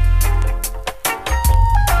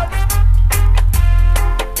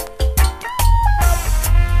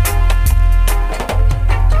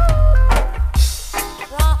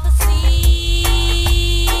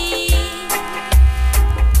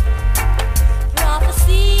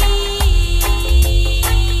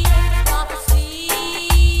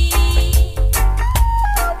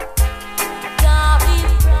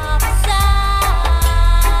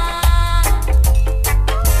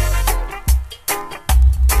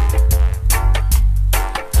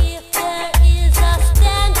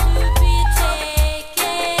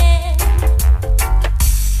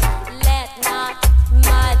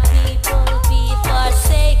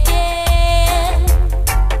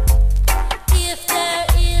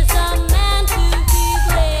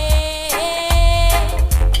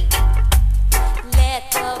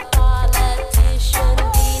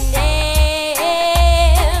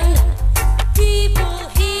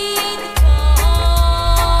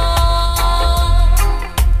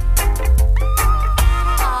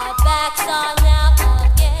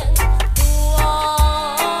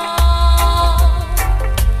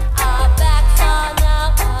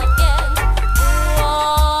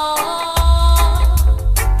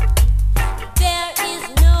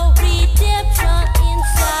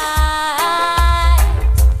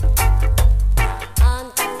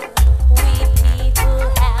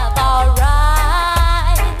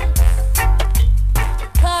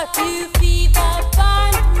 to fever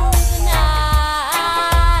burn through the night.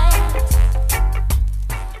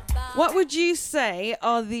 What would you say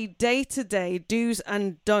are the day-to-day do's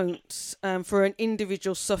and don'ts for an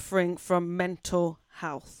individual suffering from mental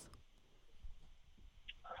health?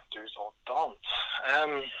 Do's or don'ts?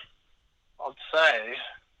 I'd say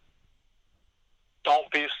don't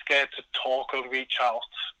be scared to talk or reach out.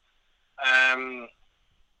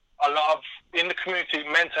 A lot of in the community,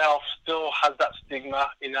 mental health still has that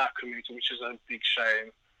stigma in our community, which is a big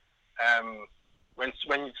shame. When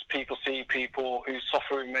people see people who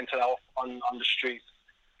suffer with mental health on the streets,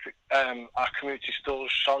 our community still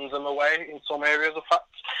shuns them away in some areas. Of fact,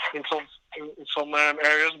 in some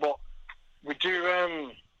areas, but we do.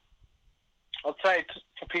 I'd say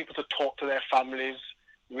for people to talk to their families,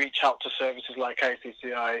 reach out to services like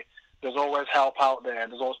ACCI. There's always help out there.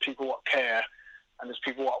 There's always people what care, and there's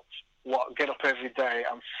people what get up every day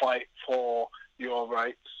and fight for your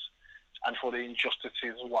rights and for the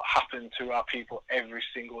injustices what happen to our people every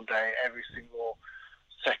single day, every single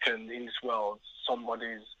second in this world.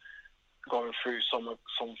 Somebody's going through some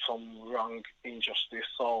wrong injustice.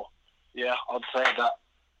 So yeah, I'd say that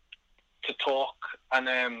to talk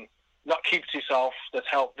and not keep to yourself. There's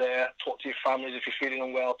help there. Talk to your families if you're feeling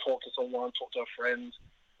unwell. Talk to someone. Talk to a friend.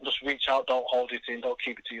 Just reach out. Don't hold it in. Don't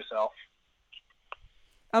keep it to yourself.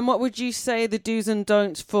 And what would you say the do's and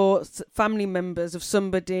don'ts for family members of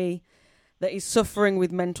somebody that is suffering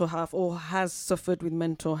with mental health or has suffered with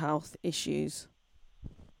mental health issues?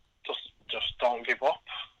 Just don't give up.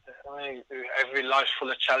 I mean, every life's full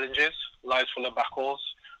of challenges. Life's full of battles.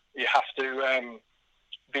 You have to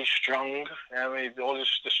be strong. I mean, the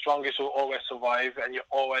strongest will always survive, and you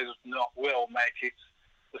always will make it.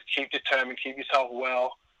 Just keep determined. Keep yourself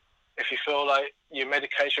well. If you feel like your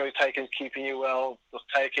medication you're taking is keeping you well, just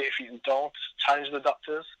take it. If you don't, challenge the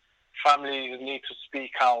doctors. Families need to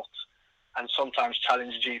speak out and sometimes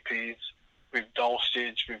challenge GPs with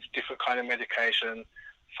dosage, with different kind of medication.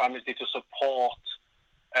 Families need to support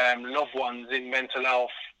loved ones in mental health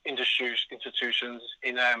institutions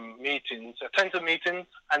in meetings. Attend to meetings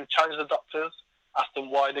and challenge the doctors. Ask them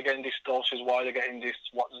why they're getting this dosage, why they're getting this,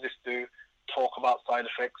 what does this do. Talk about side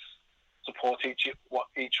effects. Support each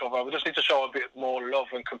other. We just need to show a bit more love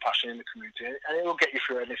and compassion in the community, and it will get you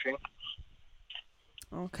through anything.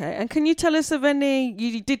 Okay, and can you tell us of any?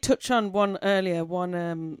 You did touch on one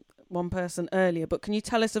person earlier, but can you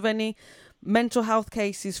tell us of any mental health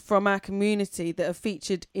cases from our community that have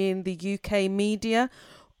featured in the UK media,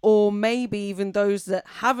 or maybe even those that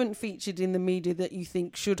haven't featured in the media that you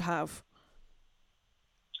think should have?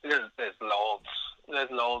 There's loads.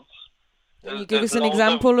 There's loads. Can you give us an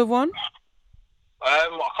example of one? I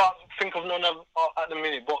can't think of none at the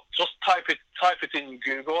minute, but just type it in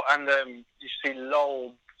Google, and you see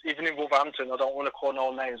loads. Even in Wolverhampton, I don't want to call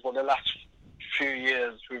no names, but the last few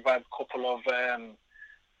years we've had a couple of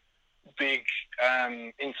big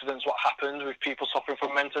incidents. What happened with people suffering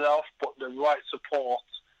from mental health, but the right support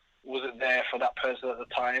wasn't there for that person at the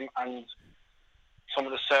time, and some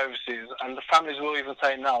of the services, and the families will even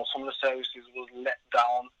say now, some of the services was let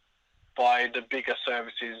down by the bigger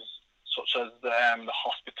services, such as the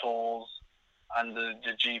hospitals and the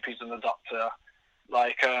GPs and the doctor.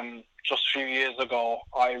 Like just a few years ago,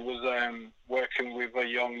 I was working with a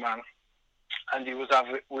young man, and he was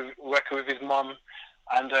working with his mum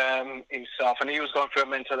and himself, and he was going through a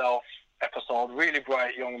mental health episode. Really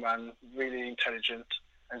bright young man, really intelligent,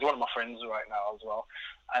 and he's one of my friends right now as well.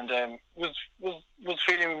 And was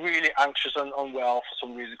feeling really anxious and unwell for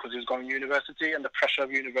some reason because he was going to university and the pressure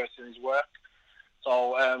of university and his work.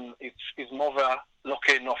 So his mother,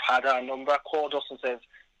 lucky enough, had our number, called us and said,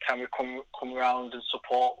 can we come around and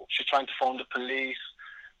support? She's trying to phone the police.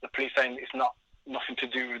 The police saying it's nothing to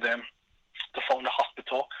do with them. To phone the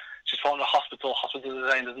hospital. She's phoned the hospital. Hospital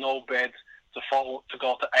is saying there's no bed to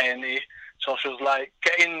go to A&E. So she was like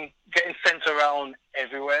getting sent around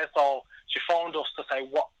everywhere. So she phoned us to say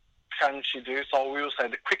what can she do. So we will say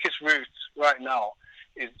the quickest route right now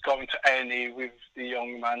is going to A&E with the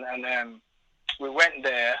young man, and we went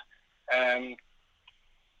there,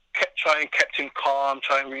 kept him calm,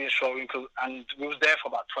 trying to reassure him, and we was there for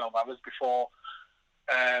about 12 hours before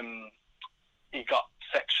he got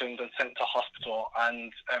sectioned and sent to hospital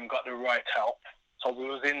and got the right help. So we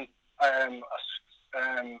was in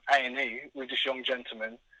A&E with this young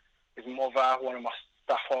gentleman, his mother, one of my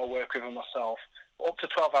staff who I work with, and myself, up to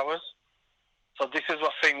 12 hours. So this is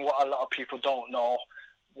what a lot of people don't know.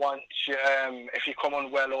 Once if you come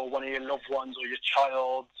unwell, or one of your loved ones or your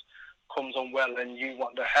child comes unwell and you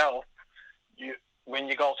want the help, when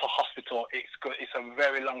you go to hospital, it's a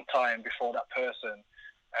very long time before that person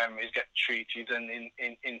is get treated and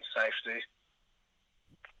in safety.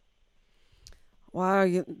 Wow,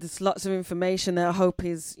 there's lots of information there. I hope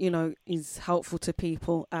is helpful to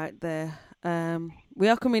people out there. We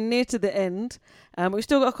are coming near to the end. We've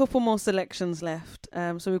still got a couple more selections left.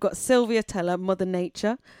 So we've got Sylvia Teller, Mother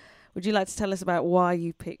Nature. Would you like to tell us about why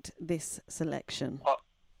you picked this selection?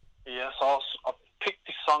 Yes, I picked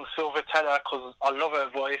this song, Sylvia Teller, because I love her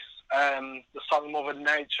voice. The song Mother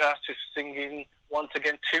Nature, she's singing once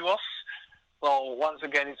again to us. So once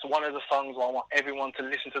again, it's one of the songs where I want everyone to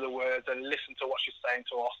listen to the words and listen to what she's saying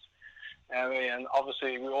to us. And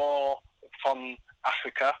obviously, we're all from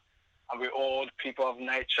Africa, and we're all people of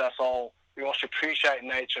nature. So we all should appreciate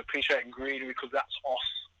nature, appreciate green, because that's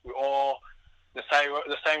us. We're all the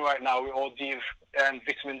same right now. We all have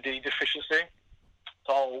vitamin D deficiency.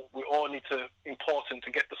 So we all important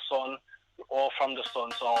to get the sun. We're all from the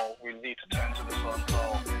sun, so we need to turn to the sun.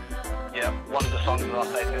 So yeah, one of the songs that I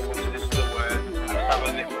say to everyone to listen to the words and have a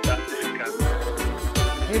listen with that difficult.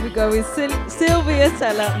 Here we go with Sylvia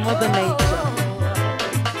Teller, Mother Nature.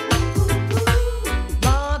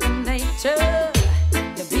 Mother Nature,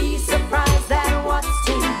 you'll be surprised at what's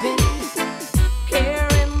to be. Here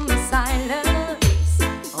in the silence,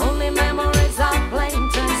 only memories are plain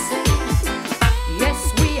to see.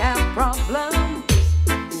 Yes, we have problems.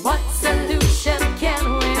 What solution can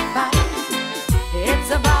we find? It's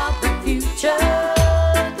about the future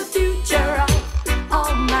of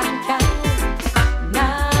all mankind.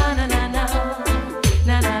 Na na na na,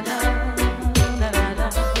 na na na, na na na.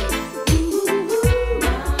 Ooh, na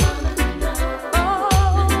na na.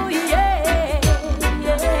 Oh yeah,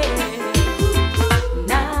 yeah.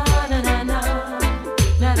 Na na na na,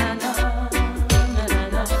 na na na, na na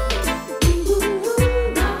na. Ooh,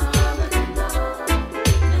 na na na.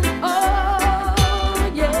 Oh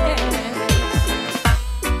yeah.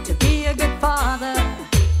 To be a good father,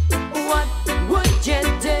 what would you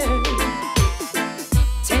do?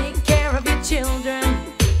 Take care of your children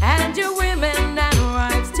and your women and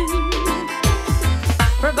wives too.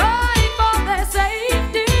 Provide for their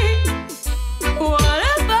safety,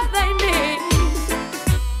 whatever they need.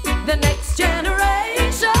 The next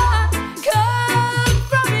generation come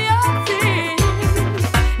from your team.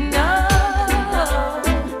 No, no,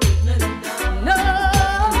 no, no.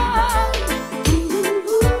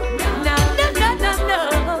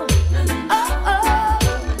 Oh,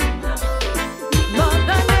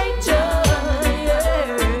 Mother Nature, yeah.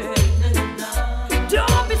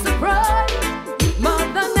 Don't be surprised,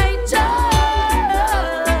 Mother Nature.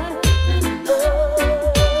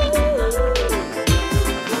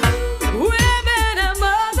 Women and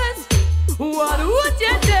mothers, what would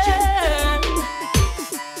you do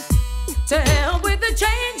to help with the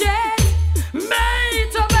changes made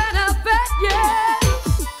to benefit you?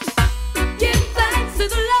 Give thanks to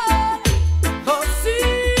the Lord for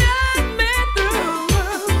seeing me through.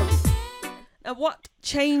 Now, what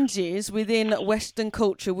changes within Western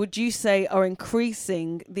culture would you say are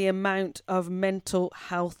increasing the amount of mental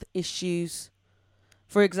health issues?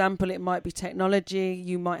 For example, it might be technology.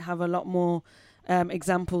 You might have a lot more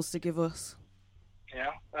examples to give us.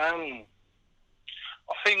 Yeah. I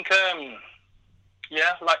think,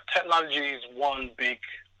 like technology is one big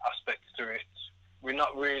aspect to it. We're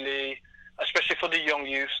not really, especially for the young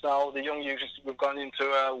youth now, we've gone into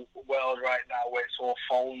a world right now where it's all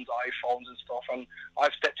phones, iPhones and stuff, and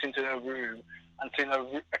I've stepped into a room and seen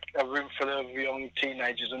a room full of young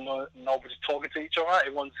teenagers and nobody's talking to each other,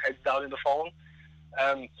 everyone's heads down in the phone.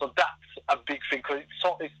 So that's a big thing, because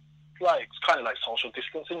it's kind of like social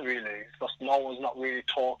distancing, really. It's just no one's not really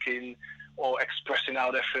talking or expressing how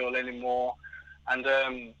they feel anymore, and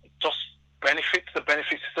just the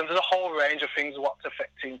benefit system. There's a whole range of things what's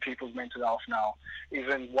affecting people's mental health now,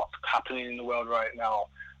 even what's happening in the world right now.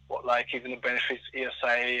 Even the benefits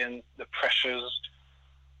ESA and the pressures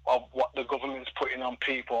of what the government's putting on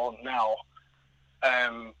people now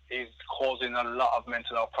is causing a lot of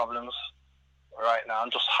mental health problems right now,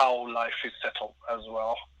 and just how life is set up as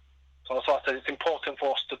well. So that's why I said it's important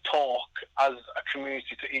for us to talk as a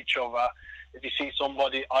community to each other. If you see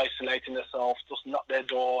somebody isolating themselves, just knock their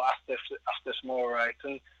door, ask if more right,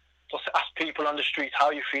 and just ask people on the street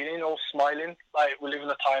how you feeling, or smiling. Like, we live in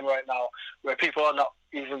a time right now where people are not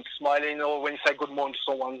even smiling, or when you say good morning to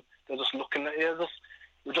someone, they're just looking at you.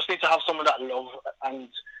 We just need to have some of that love and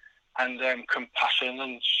compassion,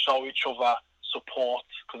 and show each other support,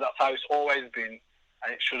 because that's how it's always been,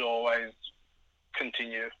 and it should always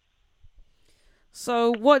continue.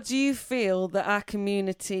 So what do you feel that our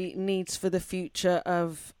community needs for the future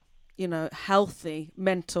of, healthy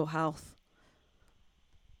mental health?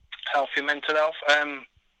 Healthy mental health.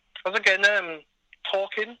 Because again,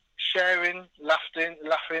 talking, sharing, laughing,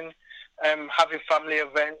 having family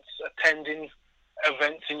events, attending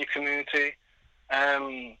events in your community,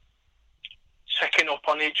 checking up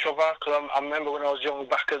on each other. Because I remember when I was young,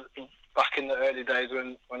 back in the early days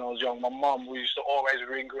when I was young, my mum, we used to always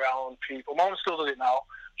ring around people. Mum still does it now.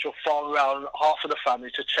 She'll phone around half of the family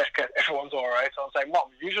to check if everyone's all right. So I'll say,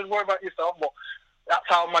 Mum, you should worry about yourself. But that's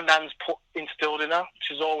how my nan's instilled in her.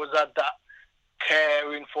 She's always had that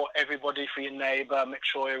caring for everybody, for your neighbour, make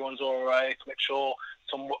sure everyone's all right, make sure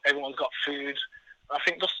everyone's got food. I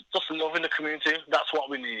think just love in the community, that's what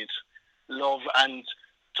we need. Love, and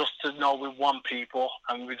just to know we're one people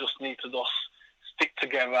and we just need to just stick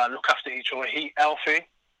together, look after each other, eat healthy,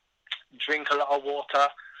 drink a lot of water,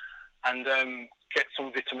 and get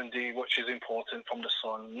some vitamin D, which is important from the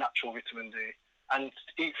sun, natural vitamin D. And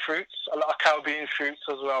eat fruits, a lot of Caribbean fruits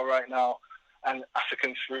as well right now, and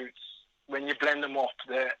African fruits. When you blend them up,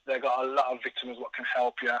 they got a lot of vitamins what can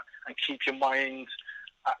help you and keep your mind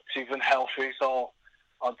active and healthy. So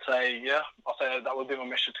I'd say that would be my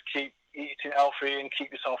mission, to keep eating healthy and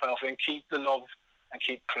keep yourself healthy and keep the love and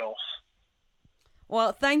keep close.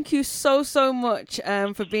 Well, thank you so much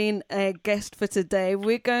for being a guest for today.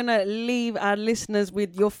 We're going to leave our listeners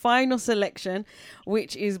with your final selection,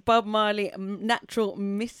 which is Bob Marley, Natural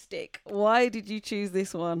Mystic. Why did you choose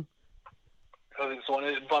this one? Because it's one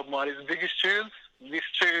of Bob Marley's biggest tunes. This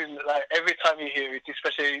tune, like every time you hear it,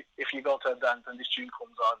 especially if you go to a dance and this tune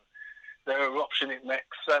comes on, the eruption it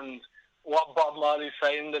makes, and what Bob Marley's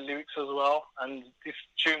saying, the lyrics as well. And this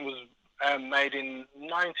tune was made in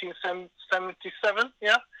 1977,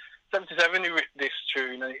 77 he wrote this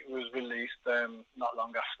tune, and it was released not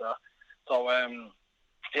long after. So,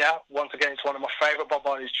 once again, it's one of my favourite Bob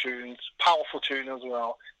Marley's tunes, powerful tune as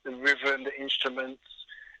well. The rhythm, the instruments,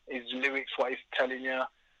 his lyrics, what he's telling you.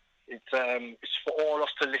 It's for all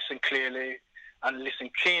us to listen clearly and listen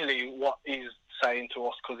keenly what he's saying to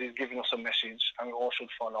us, because he's giving us a message and we all should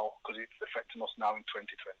follow, because it's affecting us now in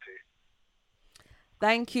 2020.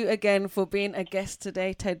 Thank you again for being a guest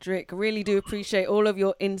today, Tedrick. Really do appreciate all of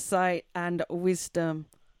your insight and wisdom.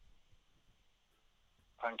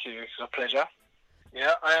 Thank you. It's a pleasure.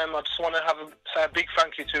 Yeah, I just want to say a big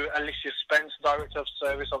thank you to Alicia Spence, Director of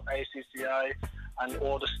Service of ACCI, and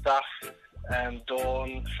all the staff,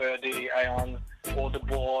 Dawn, Ferdy, Ayon, all the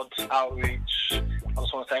boards, outreach. I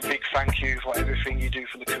just want to say a big thank you for everything you do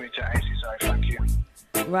for the community at ACCI. Thank you.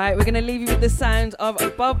 Right, we're going to leave you with the sound of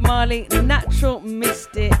Bob Marley, Natural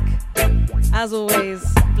Mystic. As always,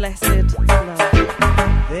 blessed love.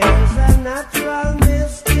 There's a natural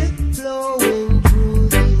mystic flowing